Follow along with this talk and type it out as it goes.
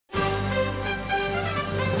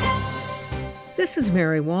This is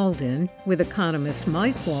Mary Walden with economist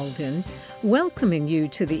Mike Walden, welcoming you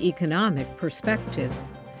to the Economic Perspective.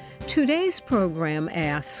 Today's program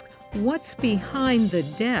asks, what's behind the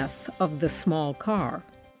death of the small car?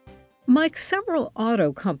 Mike, several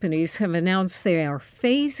auto companies have announced they are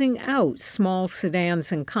phasing out small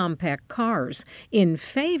sedans and compact cars in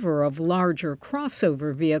favor of larger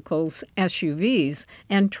crossover vehicles, SUVs,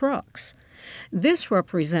 and trucks. This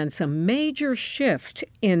represents a major shift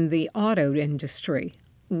in the auto industry.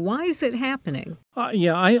 Why is it happening?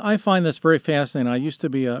 I find this very fascinating. I used to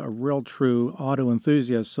be a real true auto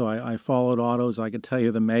enthusiast, so I followed autos. I could tell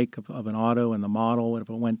you the make of an auto and the model if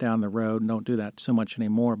it went down the road. Don't do that so much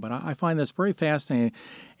anymore. But I find this very fascinating.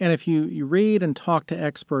 And if you read and talk to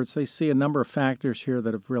experts, they see a number of factors here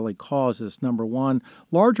that have really caused this. Number one,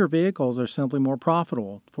 larger vehicles are simply more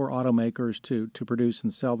profitable for automakers to produce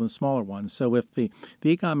and sell than smaller ones. So if the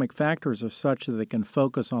economic factors are such that they can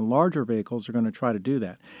focus on larger vehicles, they're going to try to do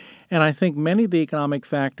that. And I think many of the economic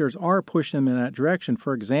factors are pushing them in that direction.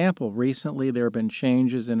 For example, recently there have been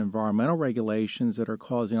changes in environmental regulations that are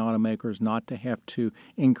causing automakers not to have to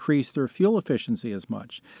increase their fuel efficiency as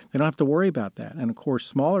much. They don't have to worry about that. And of course,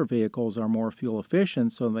 smaller vehicles are more fuel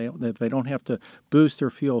efficient, so they don't have to boost their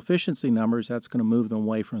fuel efficiency numbers. That's going to move them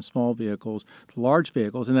away from small vehicles to large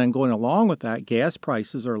vehicles. And then going along with that, gas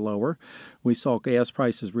prices are lower. We saw gas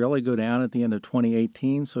prices really go down at the end of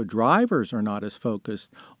 2018, so drivers are not as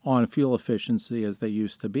focused on fuel efficiency as they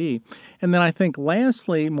used to be. And then I think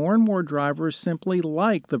lastly, more and more drivers simply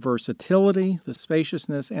like the versatility, the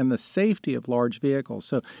spaciousness, and the safety of large vehicles.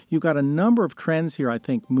 So you've got a number of trends here, I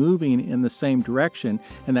think, moving in the same direction,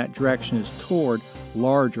 and that direction is toward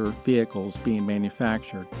larger vehicles being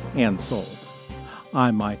manufactured and sold.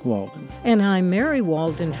 I'm Mike Walden. And I'm Mary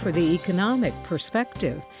Walden for the Economic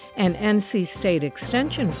Perspective, an NC State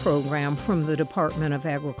Extension program from the Department of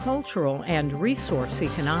Agricultural and Resource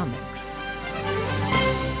Economics.